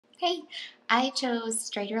Hey, I chose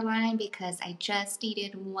StraighterLine because I just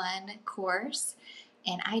needed one course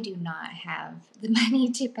and I do not have the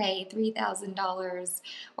money to pay $3,000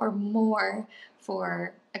 or more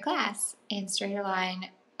for a class. And StraighterLine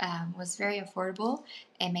was very affordable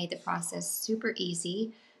and made the process super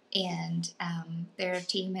easy. And their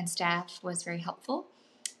team and staff was very helpful.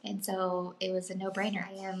 And so it was a no brainer.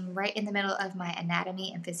 I am right in the middle of my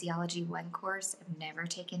Anatomy and Physiology 1 course. I've never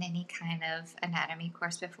taken any kind of anatomy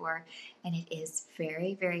course before, and it is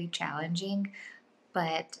very, very challenging.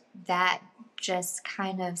 But that just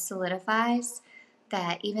kind of solidifies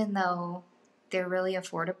that even though they're really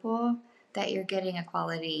affordable, that you're getting a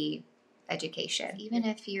quality education. Even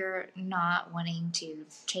if you're not wanting to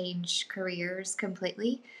change careers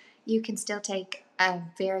completely, you can still take a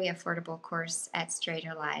very affordable course at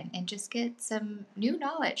StraighterLine and just get some new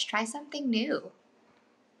knowledge. Try something new.